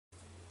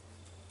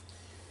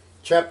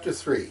Chapter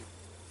 3.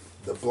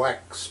 The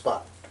Black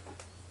Spot.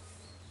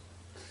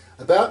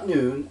 About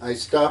noon, I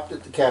stopped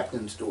at the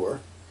captain's door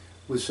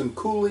with some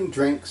cooling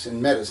drinks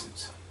and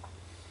medicines.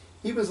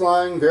 He was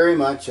lying very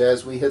much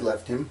as we had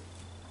left him,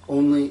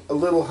 only a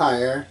little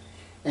higher,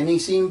 and he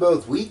seemed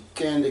both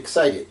weak and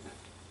excited.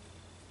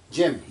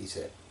 "Jim," he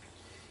said,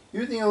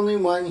 "you're the only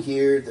one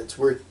here that's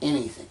worth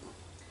anything.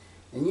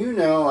 And you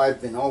know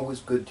I've been always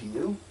good to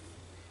you.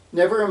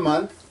 Never a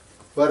month,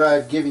 but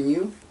I've given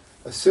you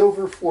a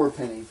silver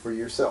fourpenny for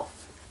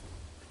yourself.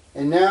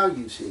 And now,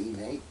 you see,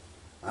 mate,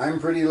 I'm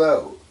pretty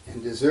low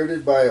and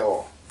deserted by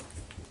all.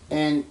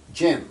 And,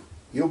 Jim,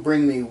 you'll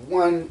bring me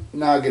one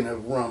noggin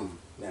of rum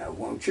now,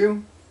 won't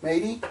you,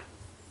 matey?"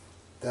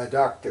 "The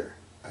doctor,"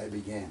 I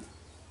began.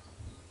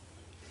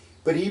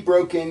 But he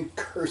broke in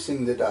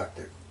cursing the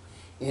doctor,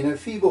 in a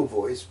feeble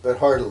voice but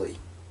heartily.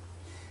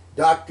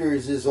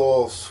 "Doctors is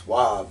all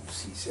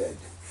swabs," he said.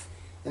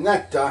 "And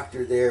that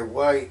doctor there,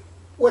 why,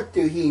 what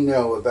do he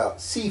know about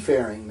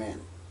seafaring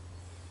men?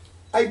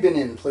 I've been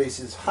in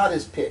places hot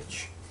as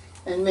pitch,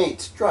 and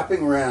mates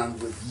dropping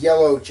around with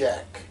Yellow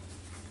Jack,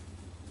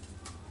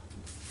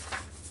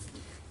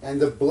 and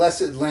the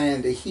blessed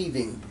land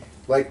a-heaving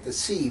like the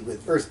sea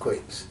with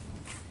earthquakes.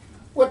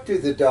 What do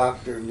the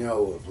doctor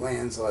know of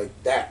lands like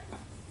that?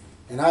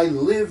 And I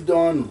lived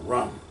on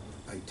rum,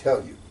 I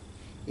tell you.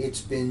 It's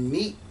been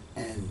meat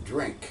and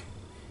drink,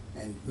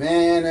 and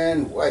man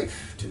and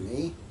wife to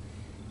me.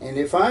 And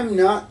if I'm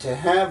not to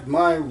have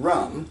my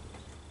rum,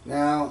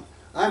 now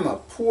I'm a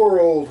poor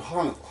old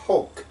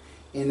hulk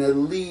in a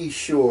lee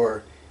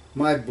shore.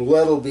 My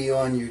blood'll be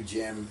on you,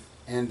 Jim,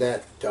 and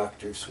that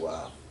doctor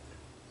swab."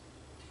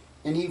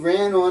 And he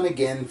ran on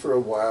again for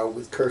a while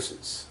with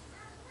curses.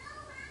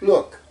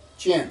 "Look,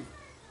 Jim,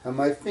 how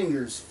my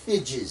fingers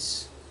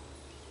fidges,"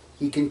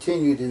 he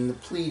continued in the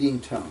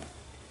pleading tone.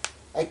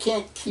 "I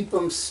can't keep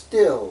 'em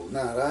still,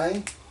 not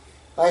I.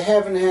 I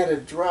haven't had a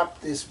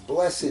drop this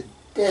blessed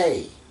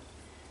day.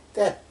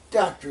 That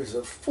doctor's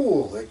a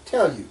fool, I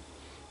tell you.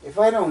 If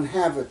I don't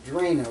have a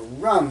drain of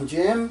rum,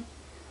 Jim,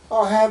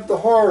 I'll have the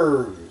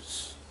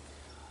horrors.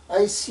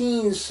 I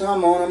seen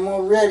some on 'em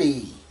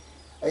already.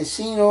 I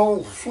seen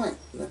old Flint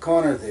in the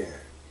corner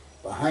there,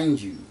 behind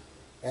you,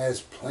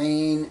 as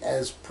plain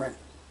as print.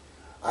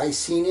 I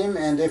seen him,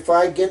 and if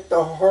I get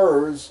the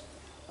horrors,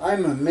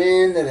 I'm a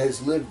man that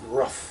has lived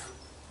rough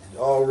and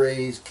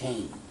always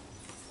came.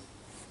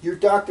 Your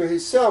doctor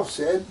himself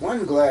said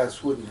one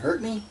glass wouldn't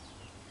hurt me.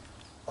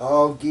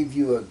 I'll give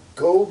you a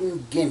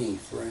golden guinea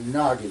for a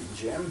noggin,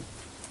 Jim."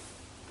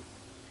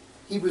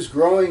 He was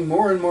growing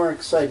more and more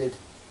excited,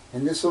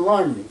 and this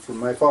alarmed me from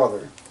my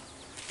father,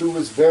 who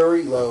was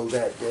very low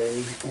that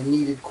day and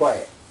needed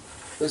quiet.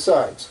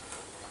 Besides,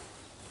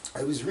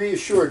 I was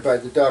reassured by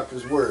the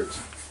doctor's words,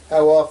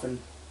 how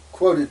often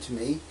quoted to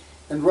me,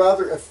 and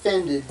rather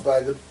offended by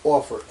the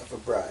offer of a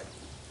bribe.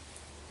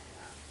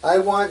 "I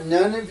want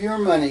none of your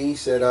money,"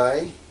 said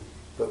I,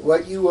 "but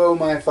what you owe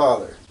my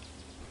father.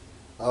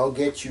 I'll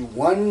get you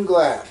one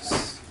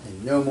glass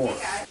and no more."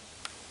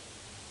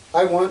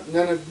 "I want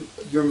none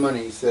of your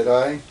money," said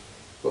I,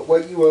 "but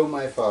what you owe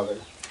my father.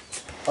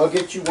 I'll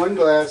get you one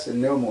glass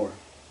and no more."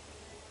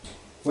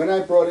 When I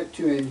brought it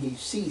to him, he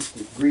seized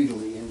it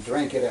greedily and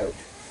drank it out.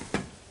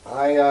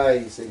 "Aye,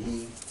 aye," said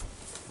he,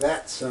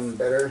 "that's some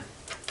better,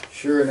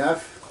 sure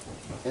enough.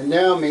 And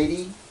now,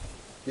 matey,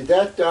 did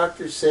that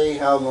doctor say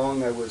how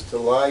long I was to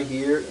lie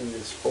here in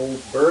this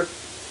old berth?"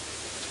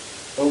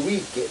 "A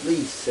week at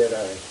least," said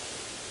I.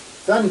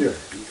 "Thunder,"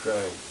 he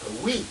cried,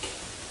 "a week?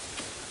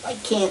 I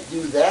can't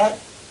do that.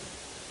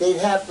 They'd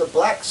have the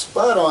black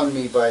spot on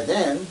me by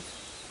then.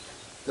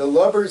 The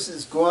lubbers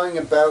is going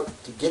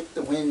about to get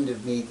the wind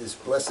of me this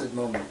blessed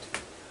moment.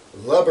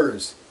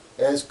 Lubbers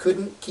as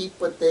couldn't keep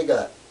what they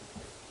got,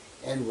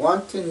 and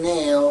want to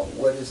nail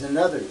what is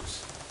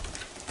another's.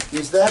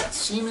 Is that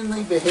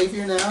seamanly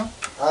behavior now?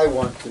 I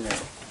want to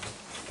know.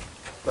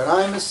 But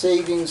I'm a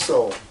saving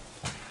soul.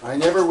 I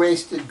never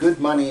wasted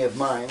good money of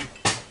mine,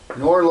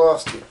 nor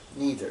lost it,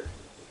 neither.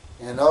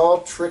 And I'll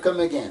trick 'em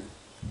again.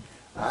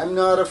 I'm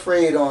not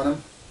afraid on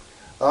 'em.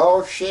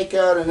 I'll shake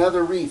out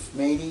another reef,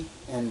 matey,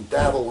 and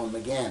dabble 'em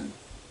again."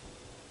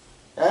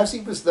 As he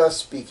was thus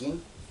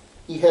speaking,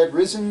 he had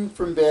risen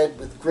from bed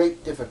with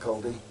great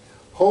difficulty,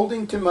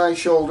 holding to my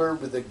shoulder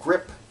with a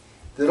grip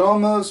that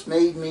almost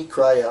made me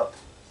cry out,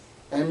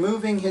 and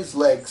moving his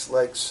legs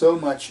like so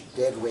much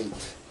dead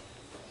weight.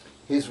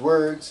 His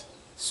words,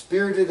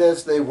 spirited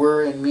as they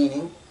were in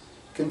meaning,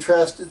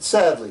 contrasted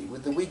sadly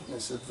with the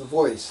weakness of the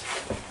voice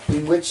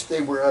in which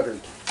they were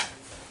uttered.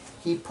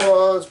 He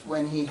paused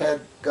when he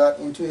had got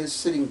into his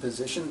sitting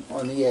position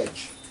on the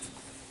edge.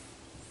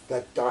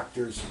 "That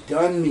doctor's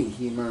done me,"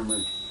 he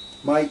murmured.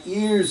 "My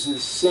ears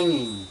is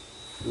singing.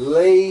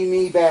 Lay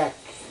me back."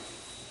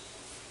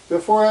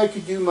 Before I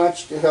could do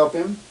much to help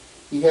him,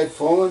 he had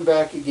fallen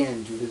back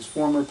again to his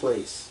former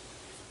place,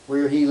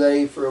 where he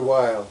lay for a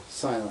while,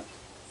 silent.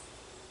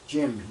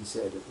 "Jim," he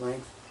said at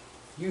length,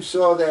 "you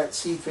saw that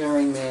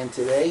seafaring man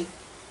today?"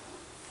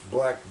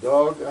 "Black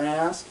dog?" I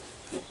asked.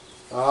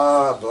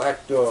 "Ah,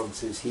 black dog,"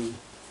 says he.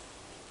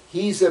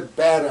 He's a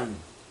bad un,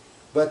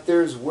 but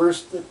there's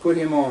worse that put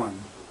him on.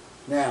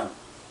 Now,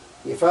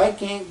 if I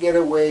can't get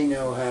away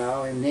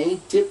nohow, and they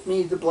tip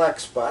me the black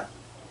spot,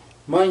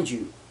 mind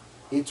you,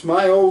 it's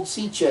my old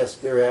sea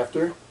chest they're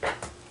after.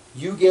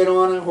 You get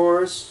on a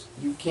horse,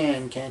 you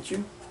can, can't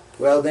you?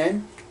 Well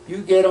then, you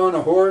get on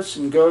a horse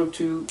and go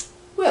to,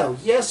 well,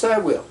 yes I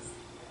will,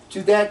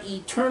 to that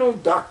eternal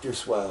doctor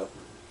swab,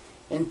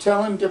 and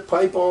tell him to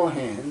pipe all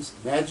hands,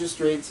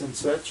 magistrates and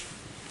such,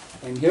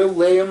 and he'll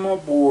lay 'em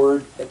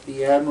aboard at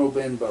the Admiral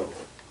Benbow.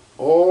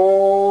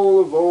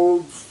 All of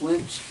old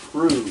Flint's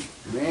crew,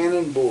 man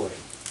and boy,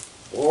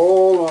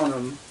 all on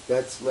 'em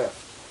that's left.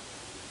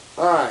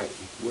 I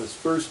was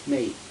first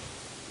mate.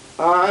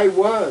 I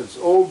was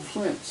old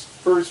Flint's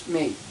first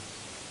mate,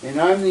 and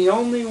I'm the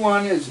only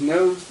one as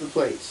knows the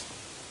place.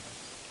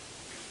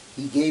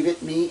 He gave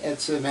it me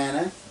at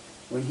Savannah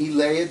when he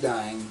lay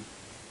a-dying,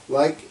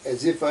 like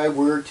as if I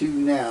were to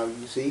now,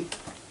 you see.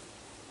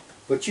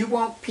 But you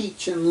won't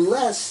peach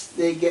unless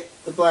they get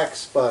the black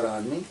spot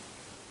on me,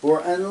 or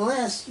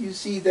unless you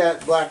see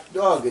that black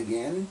dog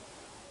again,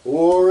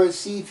 or a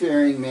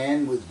seafaring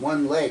man with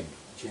one leg,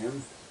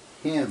 Jim.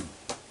 Him,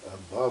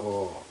 above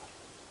all.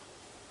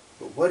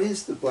 But what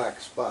is the black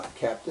spot,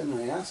 Captain?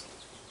 I asked.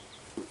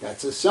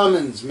 That's a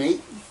summons,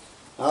 mate.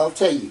 I'll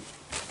tell you,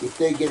 if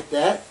they get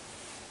that.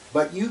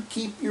 But you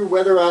keep your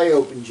weather eye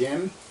open,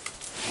 Jim,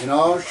 and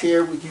I'll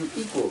share with you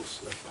equals,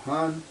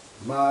 upon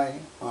my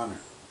honor.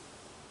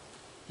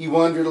 He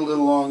wondered a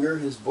little longer,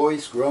 his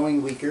voice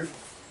growing weaker,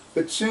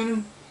 but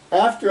soon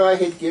after I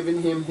had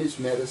given him his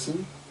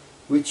medicine,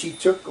 which he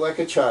took like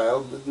a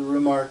child, with the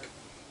remark,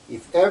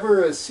 "If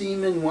ever a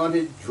seaman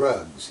wanted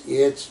drugs,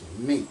 it's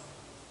me,"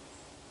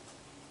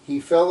 he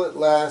fell at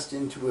last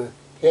into a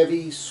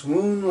heavy,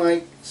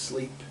 swoon-like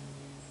sleep,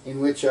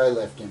 in which I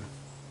left him.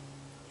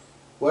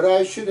 What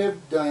I should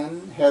have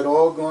done had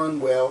all gone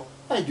well,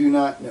 I do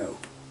not know.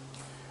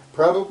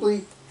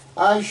 Probably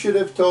I should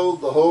have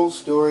told the whole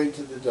story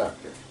to the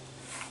doctor,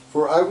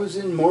 for I was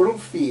in mortal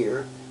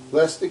fear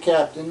lest the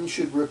captain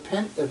should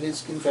repent of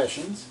his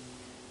confessions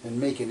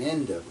and make an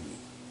end of me.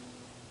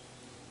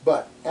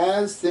 But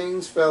as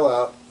things fell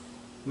out,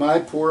 my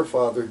poor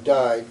father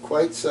died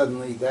quite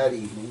suddenly that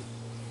evening,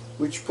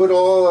 which put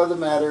all other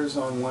matters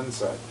on one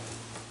side.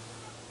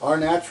 Our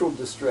natural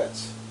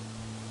distress,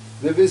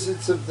 the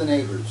visits of the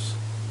neighbors,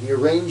 the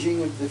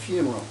arranging of the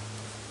funeral,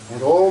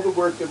 and all the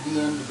work of the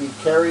inn to be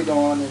carried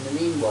on in the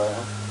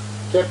meanwhile,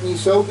 kept me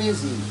so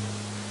busy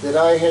that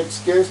I had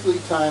scarcely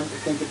time to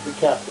think of the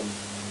captain,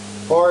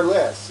 far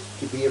less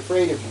to be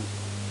afraid of him.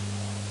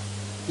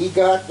 He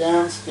got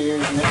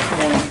downstairs next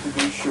morning, to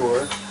be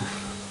sure,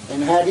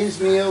 and had his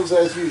meals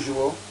as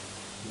usual,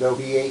 though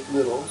he ate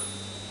little,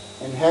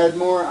 and had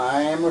more,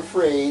 I am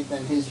afraid,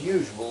 than his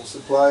usual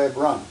supply of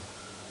rum,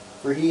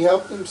 for he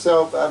helped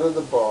himself out of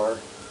the bar,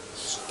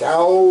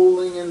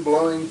 scowling and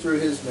blowing through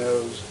his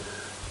nose,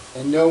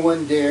 and no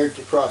one dared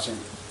to cross him.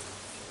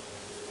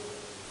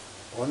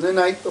 On the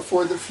night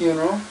before the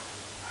funeral,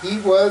 he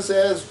was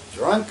as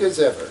drunk as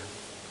ever,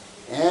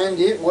 and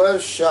it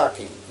was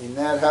shocking in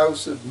that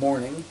house of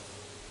mourning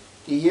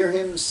to hear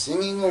him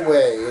singing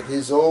away at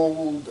his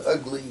old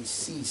ugly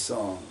sea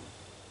song.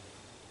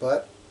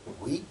 But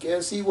weak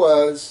as he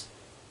was,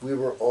 we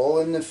were all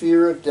in the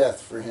fear of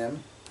death for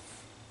him,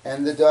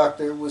 and the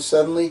doctor was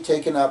suddenly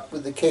taken up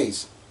with the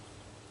case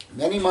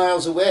many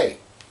miles away,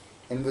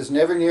 and was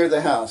never near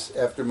the house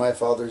after my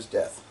father's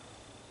death.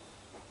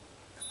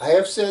 I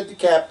have said the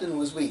captain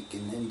was weak,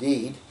 and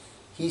indeed,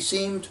 he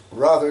seemed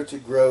rather to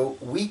grow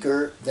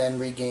weaker than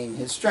regain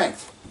his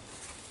strength.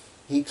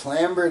 He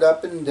clambered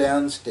up and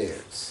down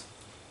stairs,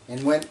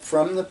 and went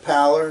from the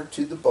parlor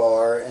to the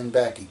bar and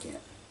back again,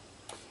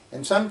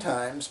 and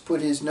sometimes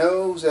put his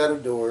nose out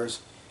of doors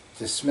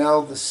to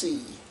smell the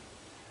sea,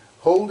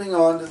 holding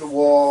on to the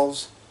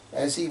walls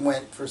as he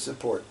went for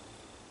support,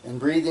 and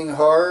breathing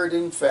hard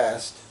and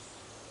fast,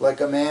 like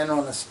a man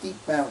on a steep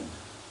mountain.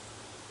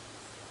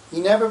 He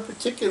never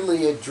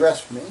particularly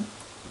addressed me,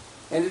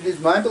 and it is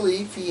my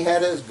belief he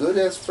had as good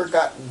as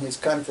forgotten his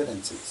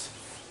confidences.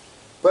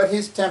 But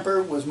his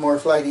temper was more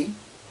flighty,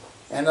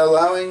 and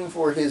allowing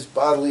for his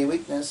bodily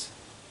weakness,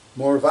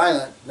 more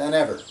violent than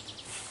ever.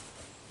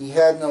 He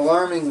had an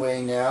alarming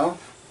way now,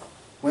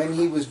 when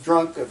he was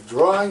drunk, of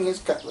drawing his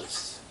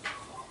cutlass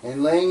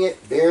and laying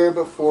it bare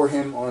before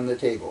him on the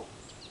table.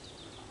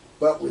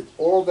 But with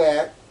all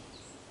that,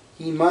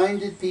 he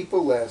minded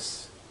people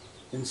less,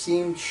 and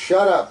seemed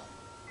shut up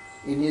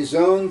in his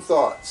own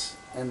thoughts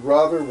and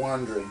rather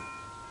wandering.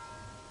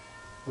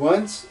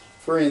 Once,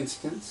 for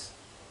instance,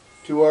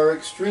 to our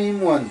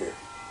extreme wonder,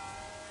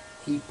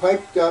 he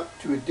piped up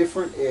to a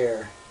different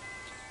air,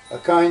 a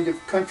kind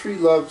of country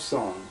love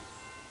song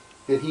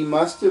that he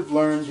must have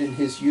learned in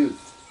his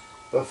youth,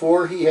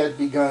 before he had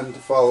begun to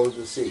follow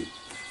the sea.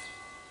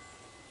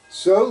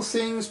 So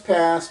things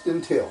passed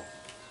until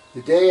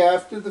the day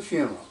after the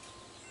funeral,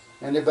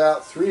 and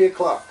about 3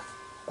 o'clock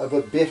of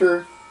a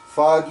bitter,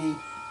 foggy,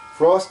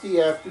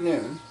 frosty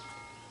afternoon,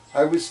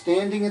 I was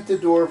standing at the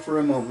door for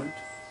a moment,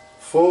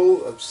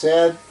 full of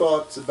sad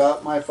thoughts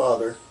about my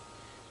father,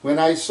 when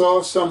I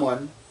saw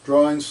someone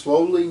drawing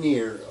slowly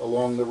near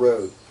along the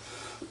road.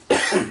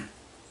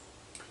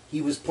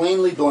 He was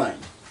plainly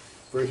blind,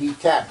 for he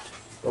tapped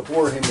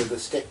before him with a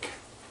stick,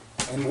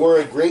 and wore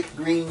a great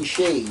green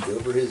shade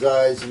over his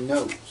eyes and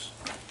nose,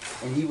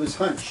 and he was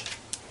hunched,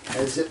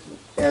 as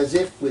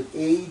if with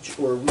age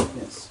or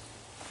weakness,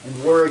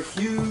 and wore a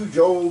huge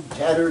old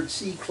tattered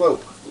sea cloak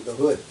with a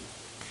hood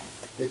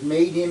that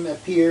made him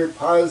appear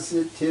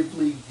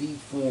positively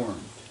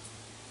deformed.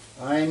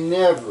 I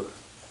never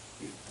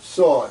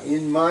saw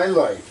in my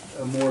life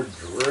a more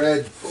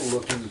dreadful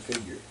looking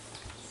figure.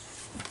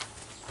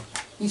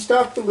 He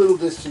stopped a little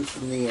distance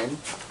from the inn,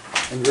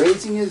 and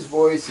raising his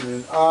voice in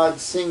an odd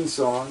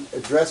sing-song,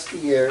 addressed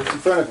the air in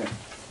front of him.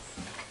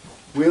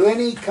 Will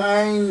any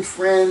kind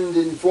friend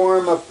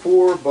inform a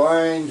poor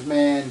blind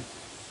man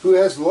who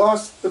has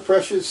lost the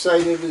precious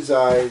sight of his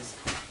eyes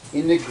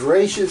in the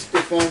gracious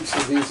defense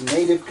of his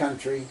native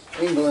country,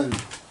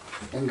 England,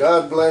 and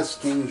God bless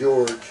King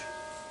George,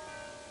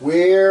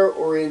 where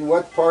or in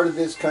what part of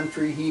this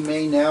country he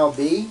may now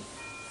be?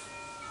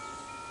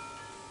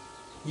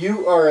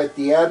 You are at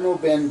the Admiral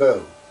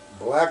Benbow,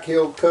 Black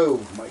Hill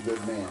Cove, my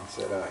good man,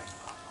 said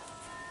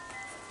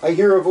I. I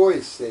hear a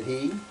voice, said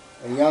he,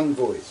 a young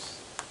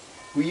voice.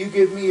 Will you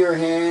give me your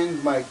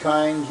hand, my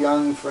kind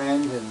young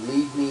friend, and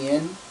lead me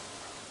in?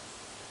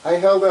 I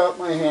held out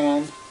my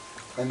hand,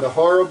 and the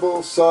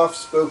horrible,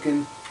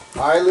 soft-spoken,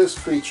 eyeless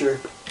creature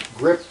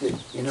gripped it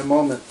in a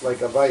moment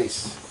like a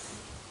vice.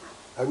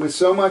 I was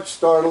so much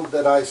startled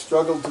that I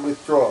struggled to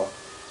withdraw,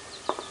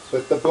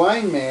 but the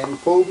blind man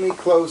pulled me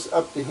close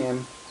up to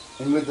him,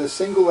 and with a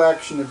single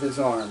action of his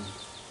arm,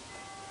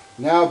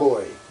 Now,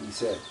 boy, he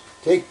said,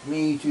 take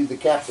me to the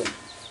captain.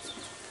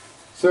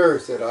 Sir,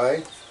 said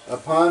I,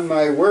 upon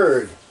my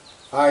word,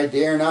 I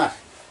dare not.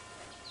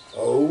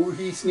 Oh,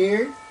 he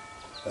sneered,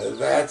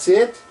 that's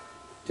it?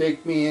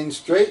 Take me in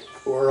straight,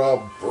 or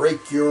I'll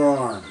break your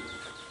arm.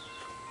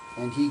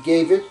 And he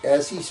gave it,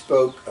 as he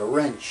spoke, a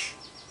wrench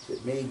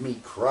that made me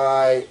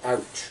cry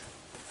out.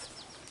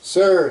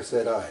 Sir,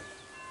 said I,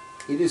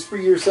 it is for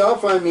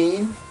yourself I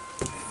mean.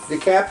 The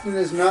captain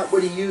is not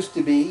what he used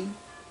to be.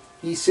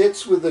 He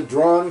sits with a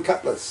drawn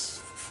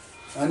cutlass.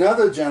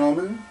 Another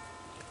gentleman.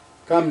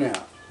 Come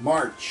now,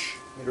 march,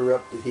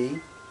 interrupted he.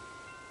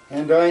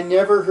 And I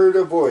never heard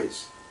a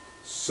voice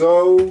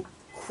so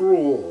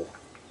cruel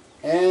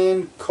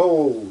and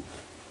cold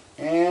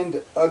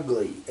and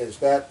ugly as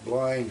that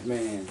blind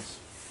man's.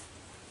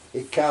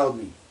 It cowed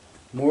me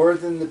more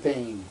than the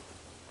pain,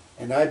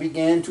 and I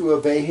began to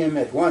obey him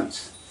at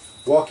once,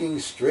 walking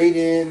straight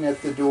in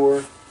at the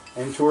door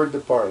and toward the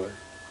parlor,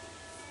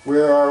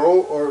 where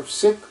our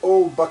sick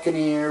old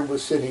buccaneer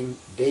was sitting,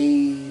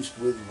 dazed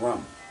with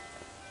rum.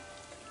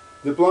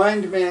 The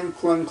blind man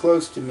clung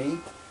close to me,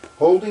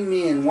 holding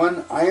me in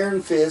one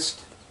iron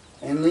fist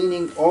and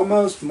leaning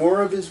almost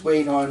more of his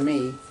weight on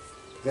me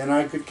than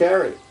I could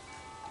carry.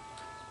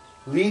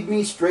 Lead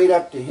me straight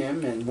up to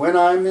him, and when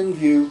I'm in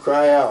view,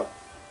 cry out,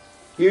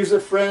 here's a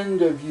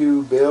friend of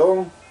you,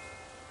 Bill.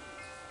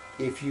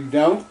 If you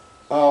don't,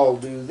 I'll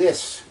do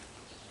this.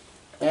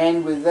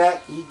 And with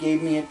that, he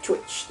gave me a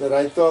twitch that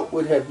I thought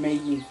would have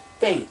made me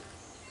faint.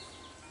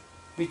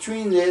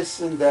 Between this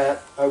and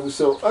that, I was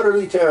so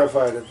utterly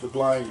terrified of the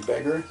blind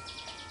beggar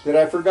that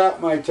I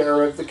forgot my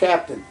terror of the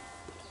captain,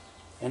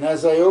 and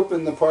as I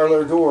opened the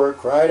parlor door,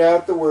 cried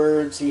out the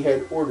words he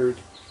had ordered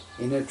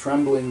in a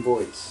trembling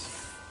voice.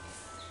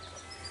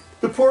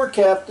 The poor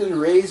captain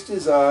raised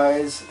his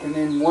eyes, and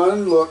in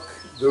one look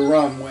the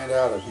rum went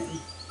out of him,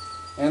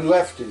 and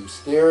left him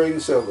staring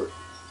sober.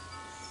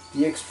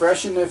 The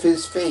expression of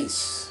his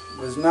face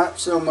was not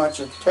so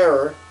much of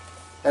terror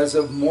as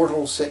of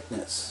mortal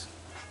sickness.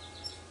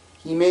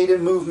 He made a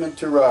movement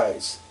to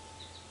rise,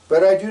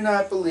 but I do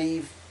not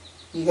believe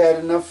he had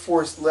enough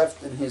force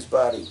left in his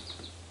body.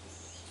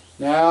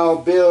 Now,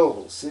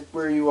 Bill, sit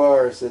where you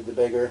are, said the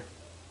beggar.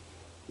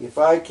 If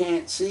I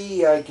can't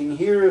see, I can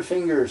hear a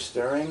finger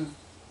stirring.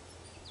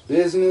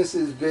 Business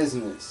is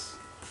business.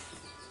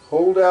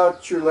 Hold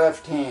out your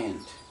left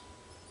hand.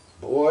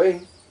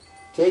 Boy,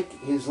 take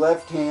his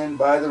left hand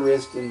by the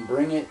wrist and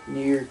bring it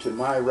near to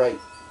my right.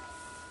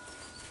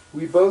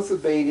 We both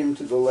obeyed him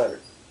to the letter,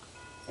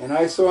 and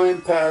I saw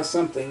him pass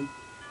something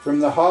from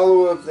the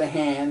hollow of the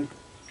hand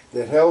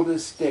that held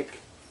his stick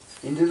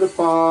into the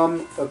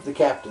palm of the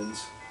captain's,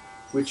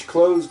 which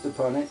closed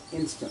upon it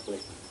instantly.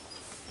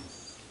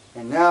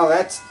 And now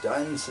that's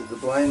done, said the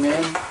blind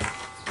man.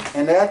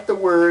 And at the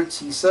words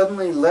he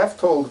suddenly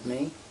left hold of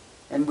me,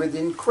 and with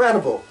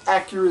incredible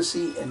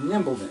accuracy and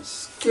nimbleness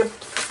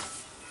skipped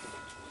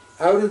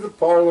out of the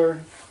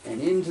parlor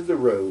and into the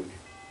road,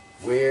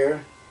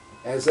 where,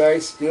 as I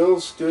still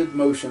stood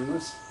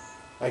motionless,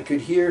 I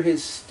could hear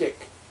his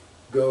stick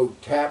go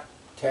tap,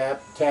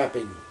 tap,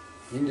 tapping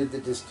into the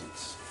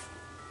distance.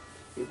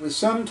 It was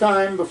some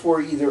time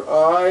before either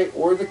I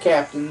or the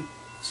captain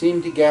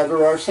seemed to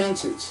gather our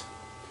senses,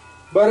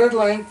 but at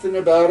length, and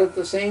about at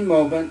the same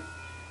moment,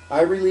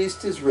 I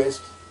released his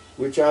wrist,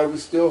 which I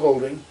was still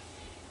holding,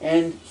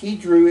 and he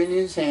drew in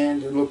his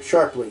hand and looked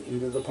sharply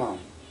into the palm.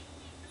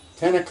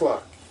 "10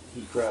 o'clock,"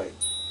 he cried.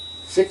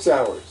 "6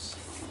 hours.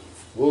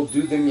 We'll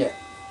do them yet."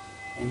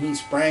 And he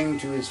sprang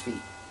to his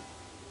feet.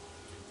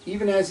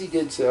 Even as he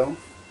did so,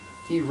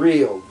 he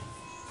reeled,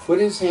 put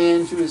his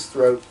hand to his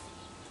throat,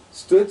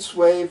 stood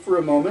sway for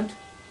a moment,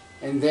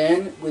 and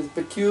then, with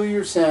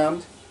peculiar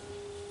sound,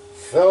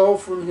 fell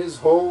from his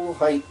whole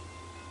height,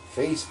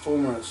 face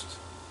foremost,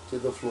 to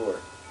the floor.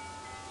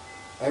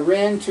 I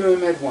ran to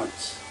him at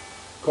once,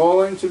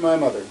 calling to my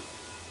mother.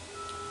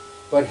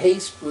 But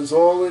haste was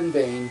all in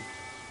vain.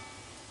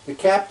 The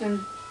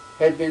captain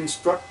had been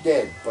struck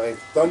dead by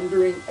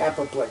thundering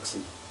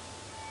apoplexy.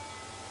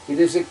 It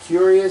is a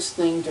curious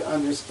thing to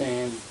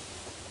understand,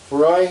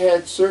 for I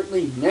had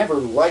certainly never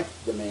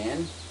liked the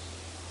man,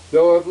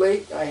 though of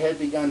late I had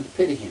begun to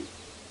pity him.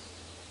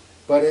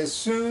 But as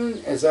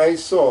soon as I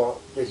saw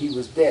that he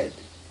was dead,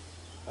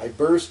 I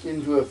burst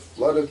into a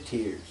flood of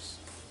tears.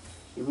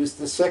 It was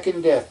the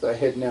second death I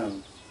had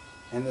known,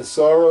 and the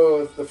sorrow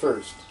of the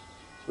first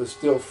was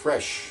still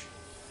fresh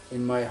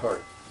in my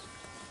heart.